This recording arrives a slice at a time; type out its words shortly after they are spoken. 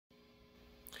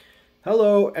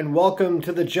Hello and welcome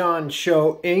to the John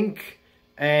Show Inc.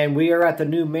 And we are at the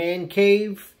new man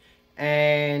cave,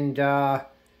 and I'm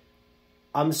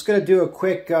just gonna do a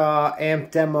quick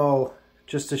amp demo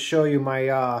just to show you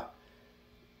my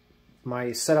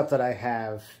my setup that I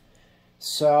have.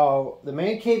 So the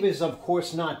man cave is of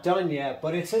course not done yet,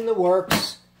 but it's in the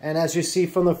works, and as you see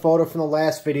from the photo from the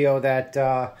last video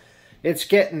that it's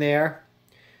getting there.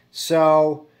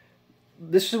 So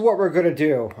this is what we're going to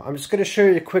do. I'm just going to show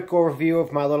you a quick overview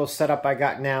of my little setup I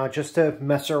got now, just to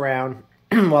mess around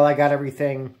while I got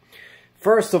everything.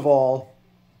 First of all,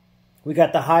 we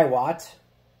got the hiwatt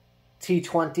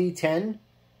t-20 10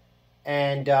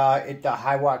 and the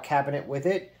hiwatt cabinet with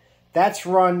it. That's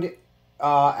run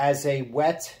as a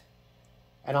wet,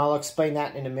 and I'll explain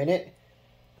that in a minute.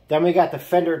 Then we got the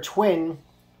Fender Twin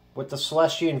with the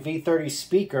Celestion V30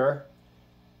 speaker,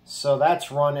 so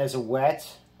that's run as a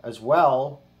wet as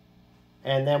well.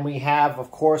 And then we have,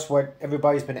 of course, what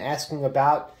everybody's been asking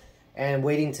about and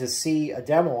waiting to see a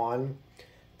demo on,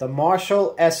 the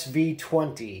Marshall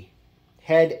sv20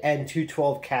 head and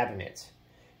 212 cabinet.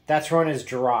 That's run as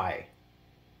dry.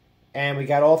 And we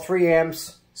got all 3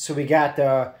 amps, so we got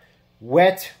the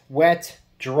wet, wet,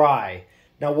 dry.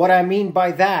 Now what I mean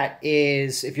by that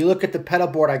is, if you look at the pedal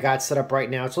board I got set up right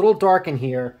now, it's a little dark in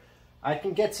here. I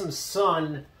can get some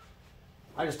sun.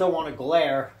 I just don't want to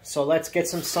glare, so let's get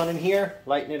some sun in here,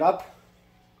 lighten it up.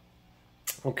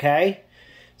 Okay,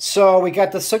 so we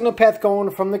got the signal path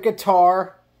going from the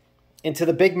guitar into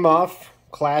the big muff,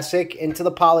 classic, into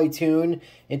the Polytune,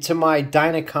 into my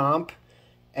Dynacomp,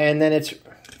 and then it's, I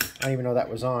didn't even know that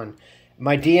was on,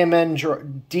 my D&M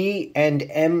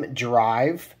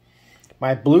drive,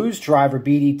 my Blues driver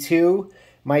BD2,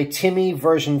 my Timmy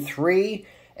version 3,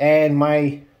 and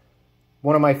my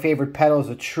one of my favorite pedals,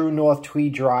 a True North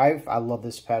Tweed drive. I love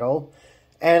this pedal.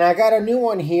 And I got a new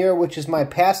one here, which is my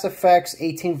Past Effects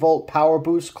 18-volt Power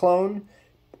Boost clone.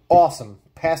 Awesome.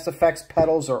 Past Effects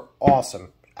pedals are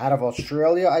awesome. Out of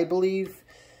Australia, I believe.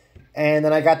 And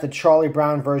then I got the Charlie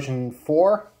Brown version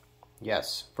 4.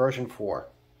 Yes, version 4.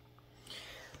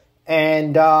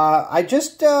 And I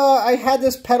had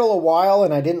this pedal a while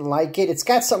and I didn't like it. It's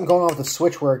got something going on with the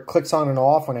switch where it clicks on and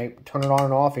off. When I turn it on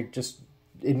and off,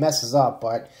 it messes up,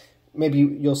 but maybe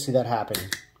you'll see that happen.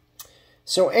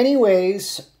 So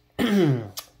anyways,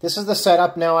 this is the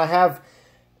setup. Now I have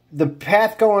the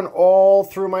path going all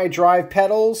through my drive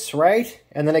pedals, right?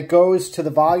 And then it goes to the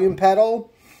volume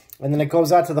pedal, and then it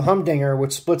goes out to the humdinger,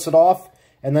 which splits it off,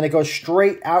 and then it goes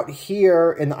straight out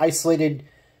here in the isolated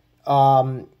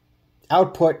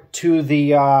output to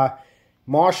the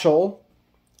Marshall.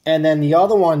 And then the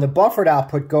other one, the buffered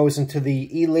output, goes into the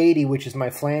E-Lady, which is my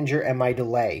flanger and my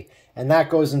delay. And that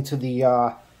goes into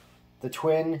the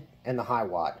Twin and the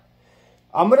hiwatt.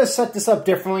 I'm going to set this up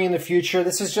differently in the future.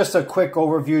 This is just a quick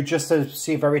overview just to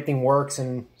see if everything works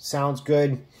and sounds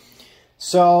good.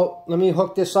 So let me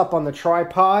hook this up on the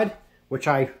tripod, which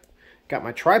I got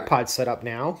my tripod set up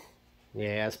now.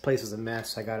 Yeah, this place is a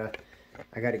mess. I gotta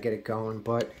get it going,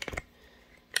 but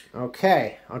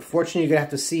okay, unfortunately you're going to have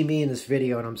to see me in this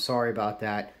video, and I'm sorry about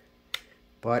that.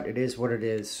 But it is what it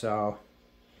is, so.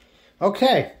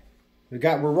 Okay,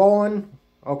 we're rolling.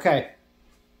 Okay.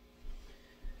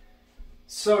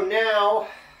 So now,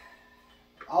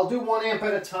 I'll do 1 amp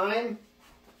at a time,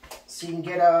 so you can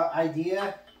get an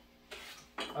idea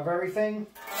of everything.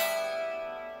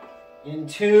 In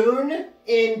tune,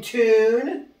 in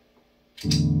tune.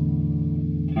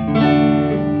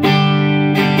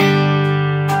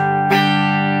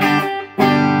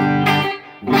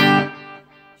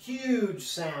 Huge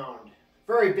sound,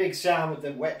 very big sound with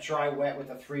the wet, dry, wet with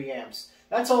the 3 amps.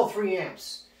 That's all 3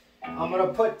 amps. I'm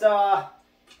gonna put the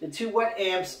 2 wet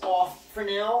amps off for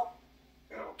now.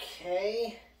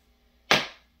 Okay,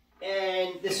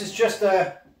 and this is just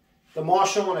the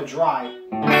Marshall on a dry.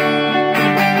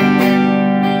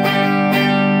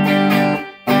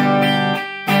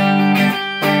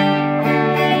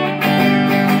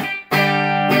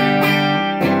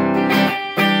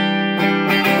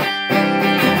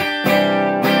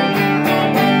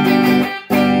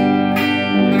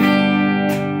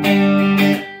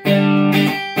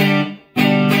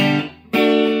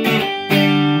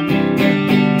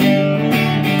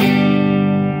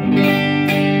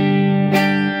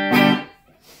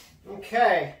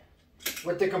 Okay,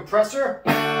 with the compressor,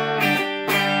 got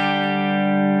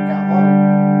low.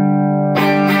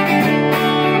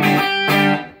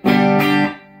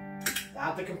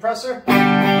 Out the compressor,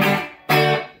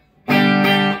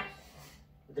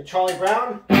 with the Charlie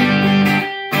Brown.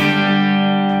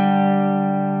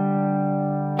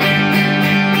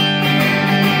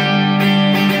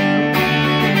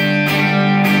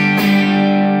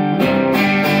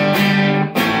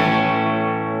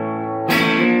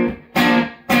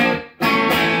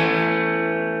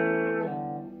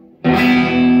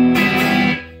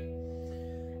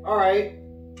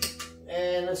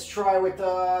 And let's try with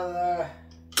the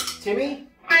Timmy.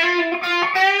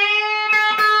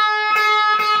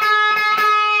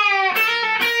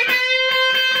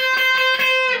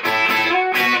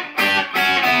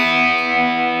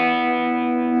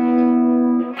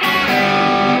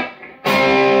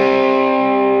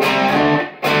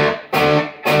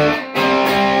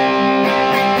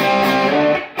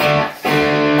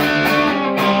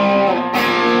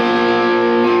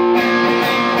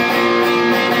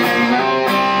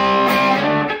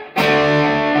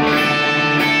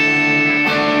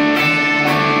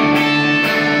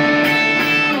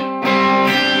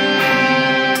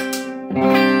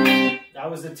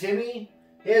 Was the Timmy.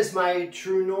 Here's my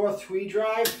True North Tweed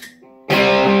Drive.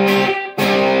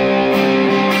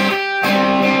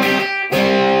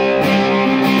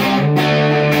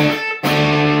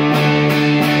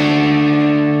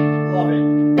 Love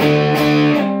it.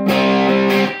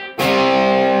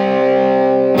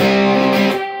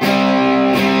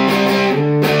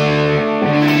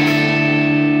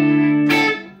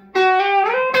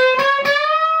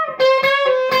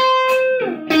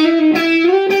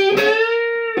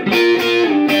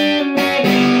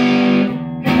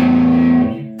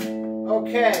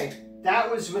 Okay, that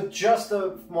was with just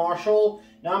the Marshall.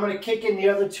 Now I'm going to kick in the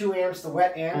other 2 amps, the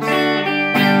wet amps.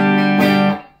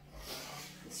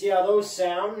 See how those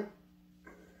sound.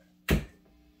 So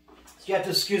you have to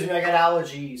excuse me, I got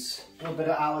allergies. A little bit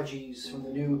of allergies from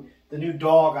the new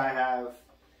dog I have.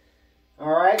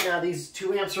 Alright, now these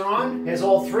 2 amps are on. Here's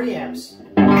all 3 amps.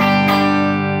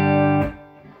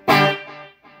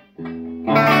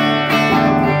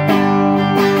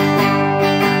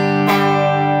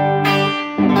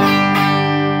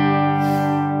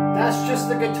 Just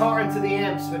the guitar into the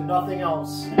amps, but nothing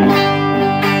else.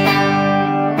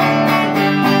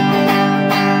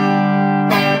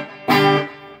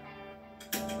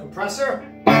 Compressor.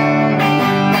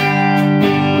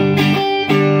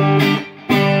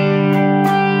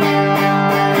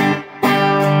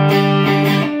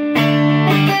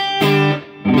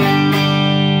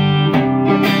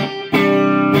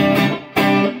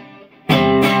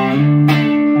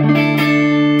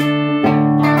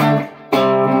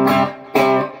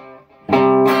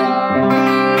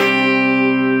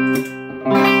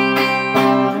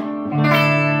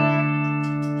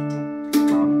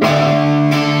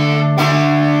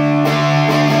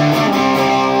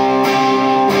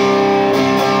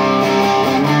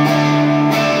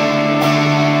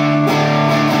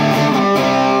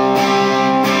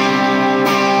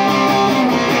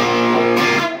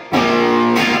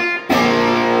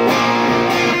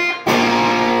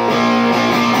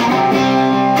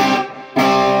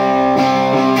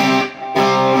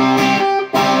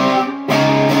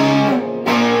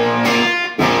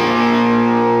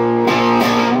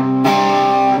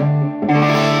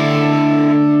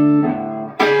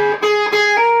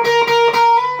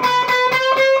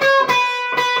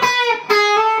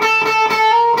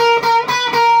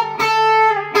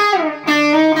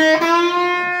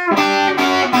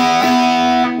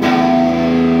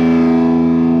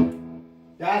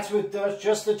 That's with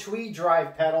just the Tweed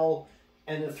Drive pedal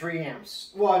and the 3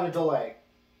 amps. Well, and a delay.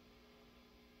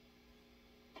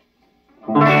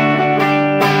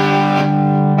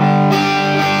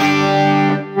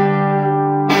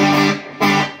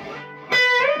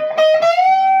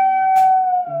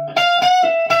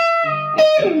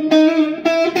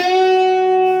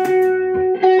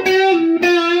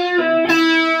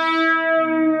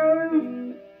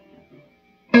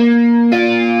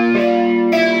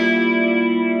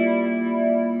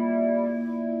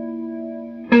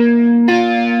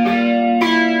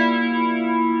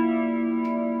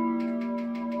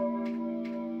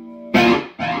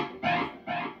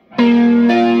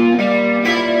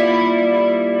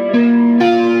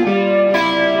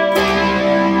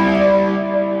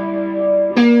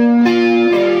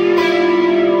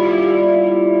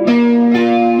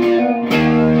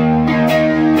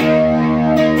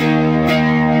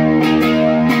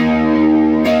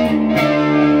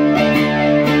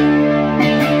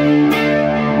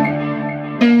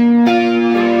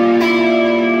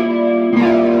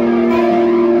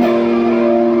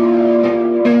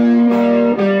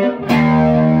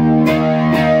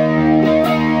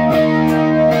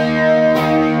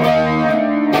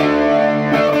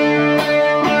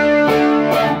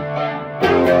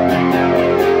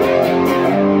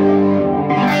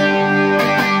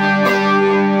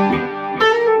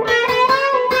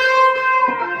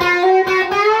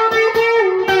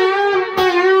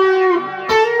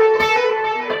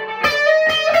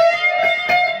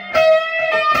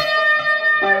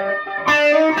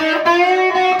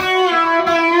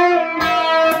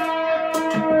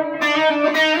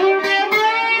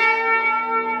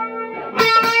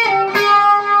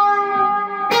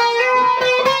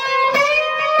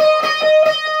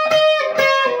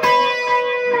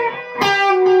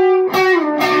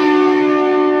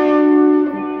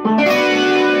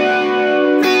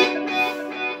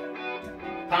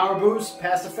 Power boost,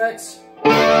 past effects.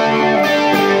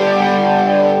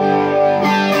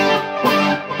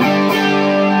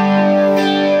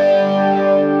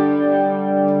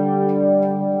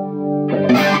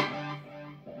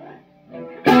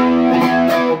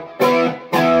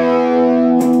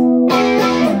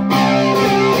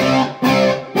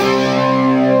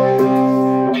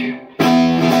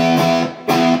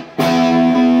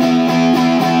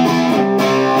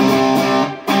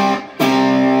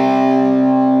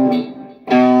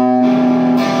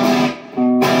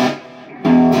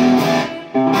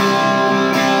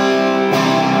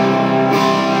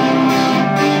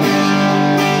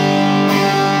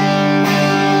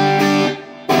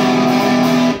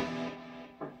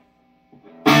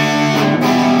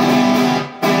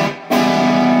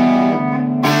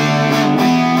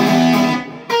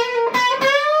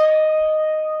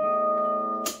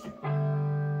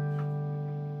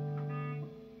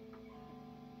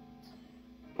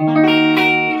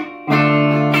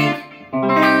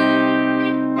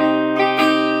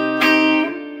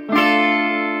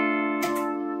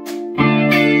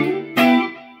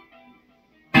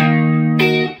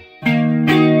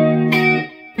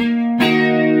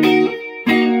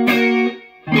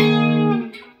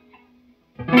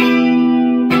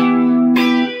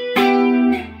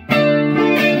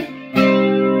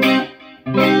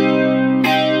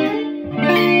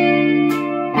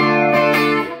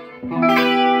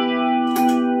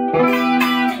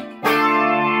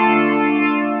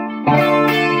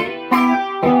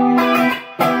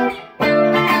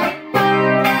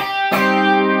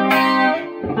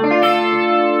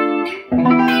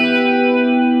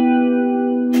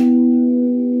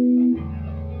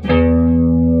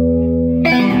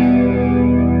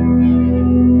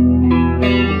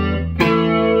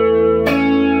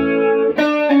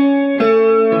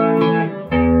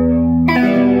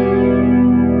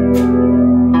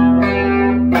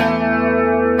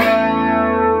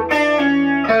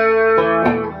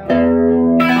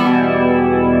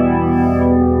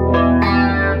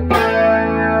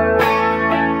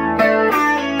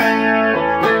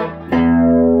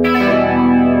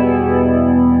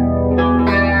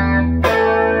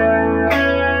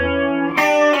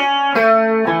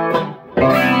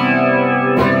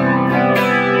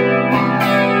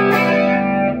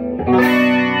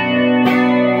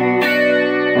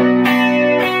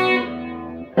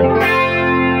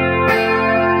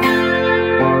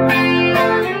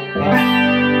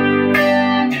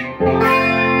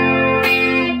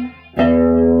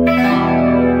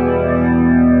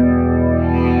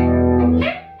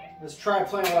 Try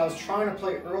playing what I was trying to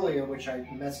play earlier, which I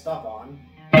messed up on.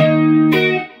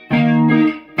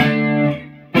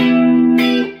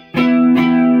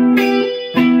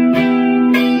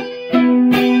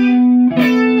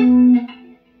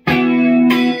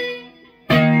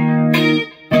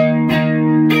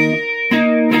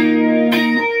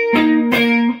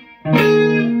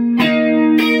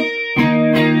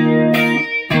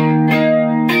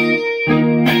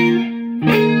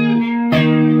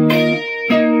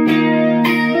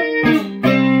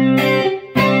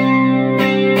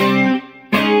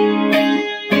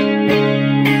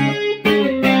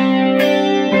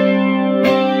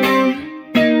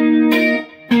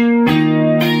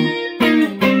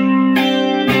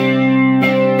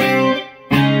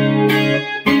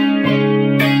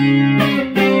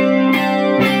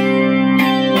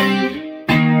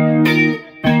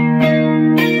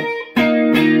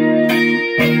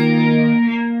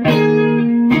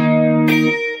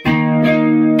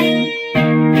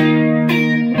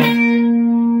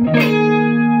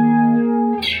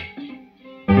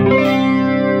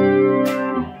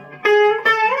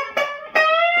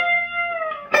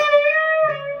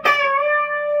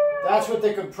 That's with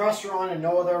the compressor on and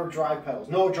no other drive pedals.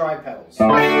 No drive pedals.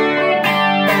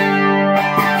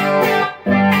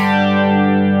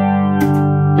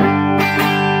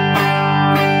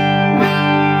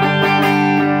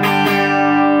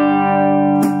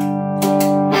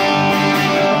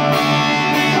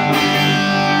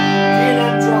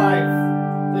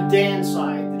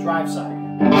 Drive side.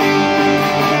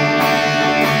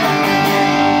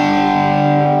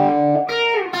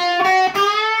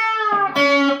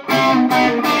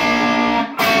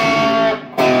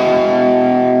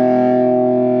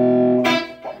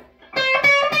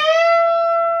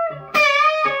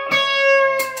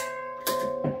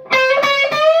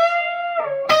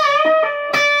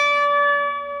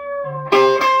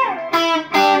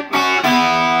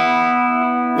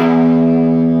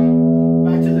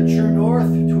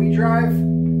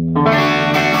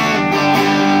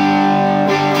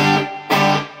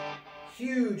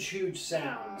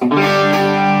 sound.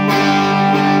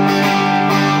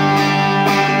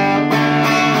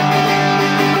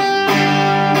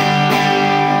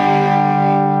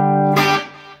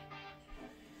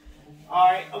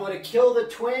 Alright, I'm going to kill the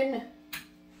twin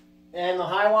and the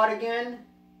hiwatt again.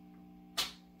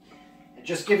 And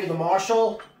just give you the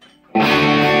Marshall.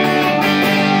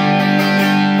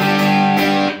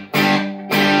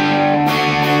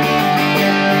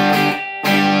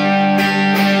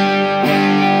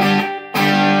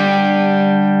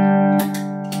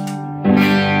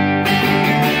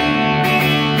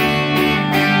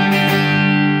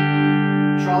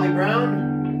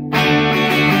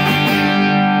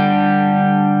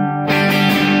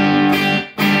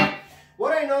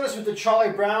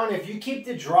 Charlie Brown, if you keep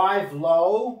the drive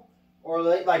low or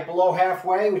like below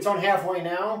halfway, it's on halfway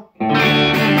now, or a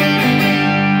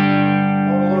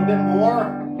little bit more,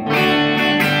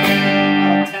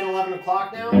 10, 11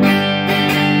 o'clock now, you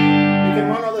can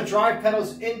run all the drive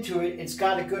pedals into it. It's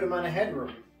got a good amount of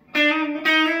headroom.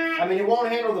 I mean, it won't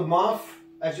handle the muff.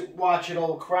 As you watch,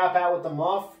 it'll crap out with the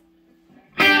muff.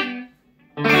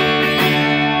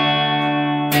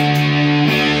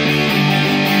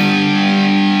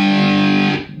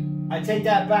 I take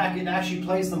that back, it actually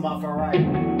plays the muff all right.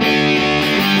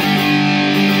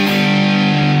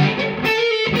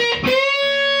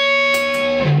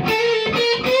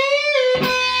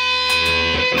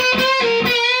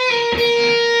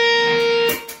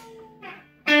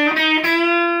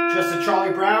 Just a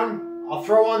Charlie Brown. I'll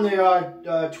throw on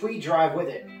the tweed drive with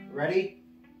it. Ready?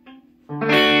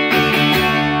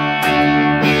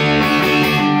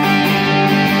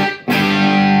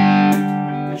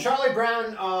 Charlie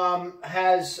Brown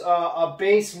has a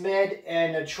bass, mid,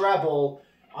 and a treble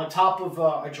on top of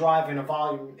a drive and a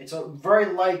volume. It's a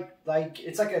very light,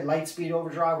 it's like a light speed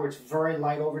overdrive where it's very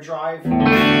light overdrive.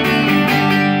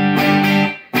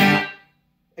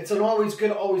 It's an always good,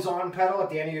 always on pedal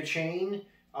at the end of your chain.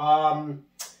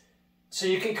 So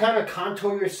you can kind of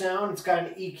contour your sound. It's got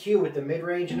an EQ with the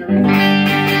mid-range and everything.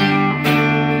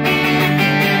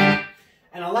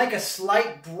 And I like a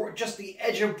slight, just the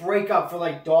edge of breakup for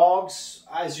like dogs.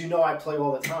 As you know, I play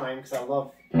all the time because I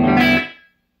love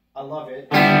it.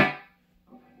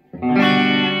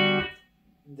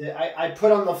 I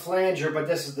put on the flanger, but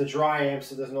this is the dry amp,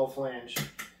 so there's no flange.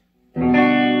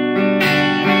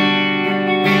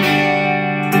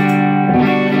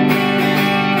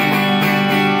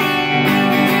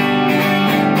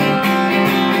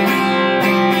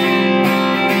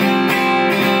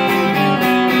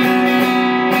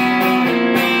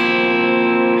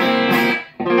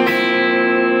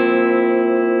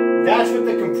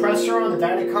 On the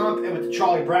Dynacomp and with the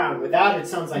Charlie Brown. Without it, it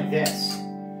sounds like this.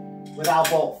 Without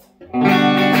both.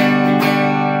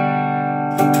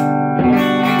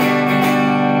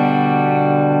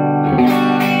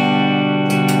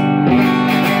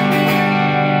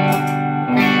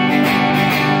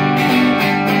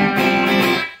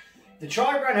 The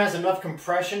Charlie Brown has enough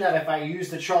compression that if I use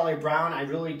the Charlie Brown, I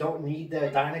really don't need the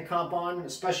Dynacomp on,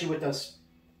 especially with this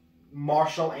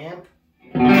Marshall amp.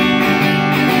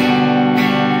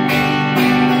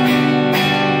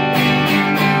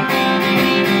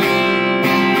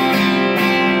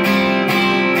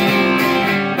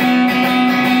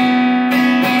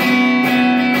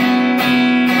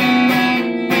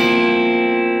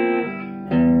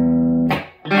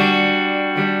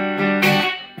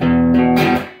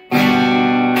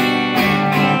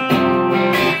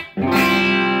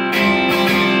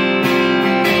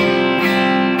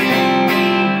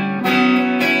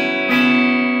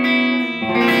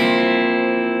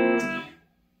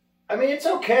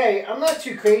 Okay, I'm not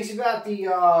too crazy about the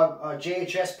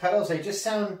JHS pedals. They just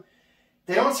sound,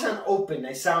 they don't sound open.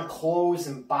 They sound closed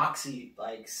and boxy,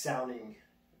 like sounding.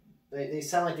 They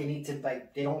sound like they need to,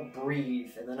 like, they don't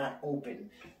breathe and they're not open.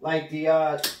 Like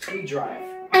the tweed drive.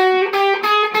 A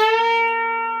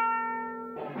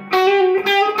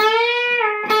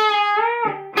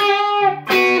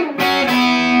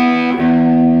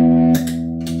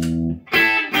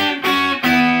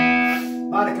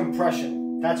lot of compression.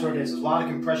 That's what it is. There's a lot of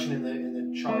compression in the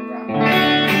Charlie Brown.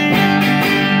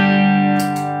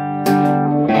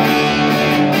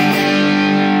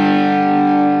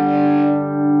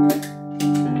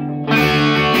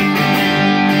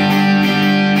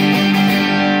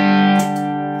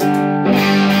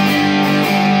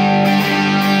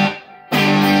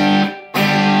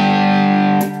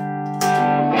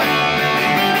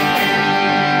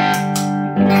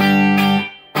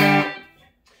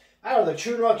 The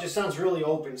tune up just sounds really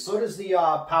open. So does the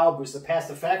power boost, the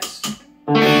past effects.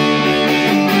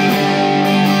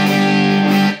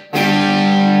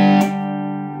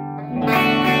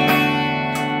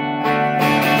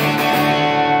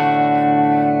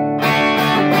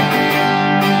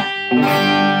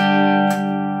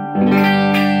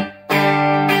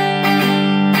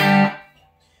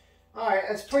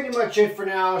 much it for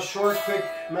now. Short, quick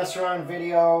mess around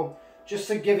video. Just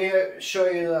to show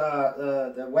you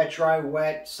the wet, dry,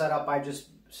 wet setup I just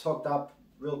hooked up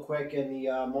real quick in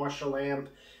the Marshall amp.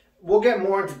 We'll get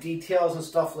more into details and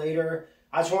stuff later.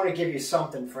 I just want to give you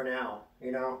something for now,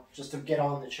 you know, just to get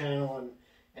on the channel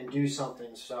and do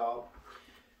something. So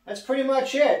that's pretty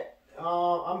much it.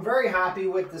 I'm very happy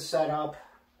with the setup.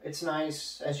 It's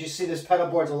nice. As you see, this pedal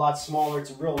board's a lot smaller.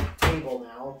 It's a real table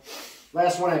now.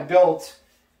 Last one I built,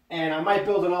 and I might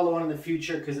build another one in the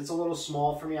future because it's a little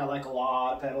small for me. I like a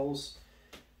lot of pedals.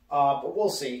 But we'll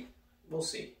see. We'll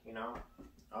see, you know.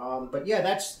 But yeah,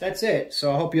 that's it.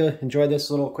 So I hope you enjoyed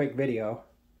this little quick video.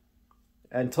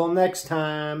 Until next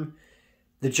time,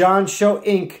 The John Show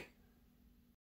Inc.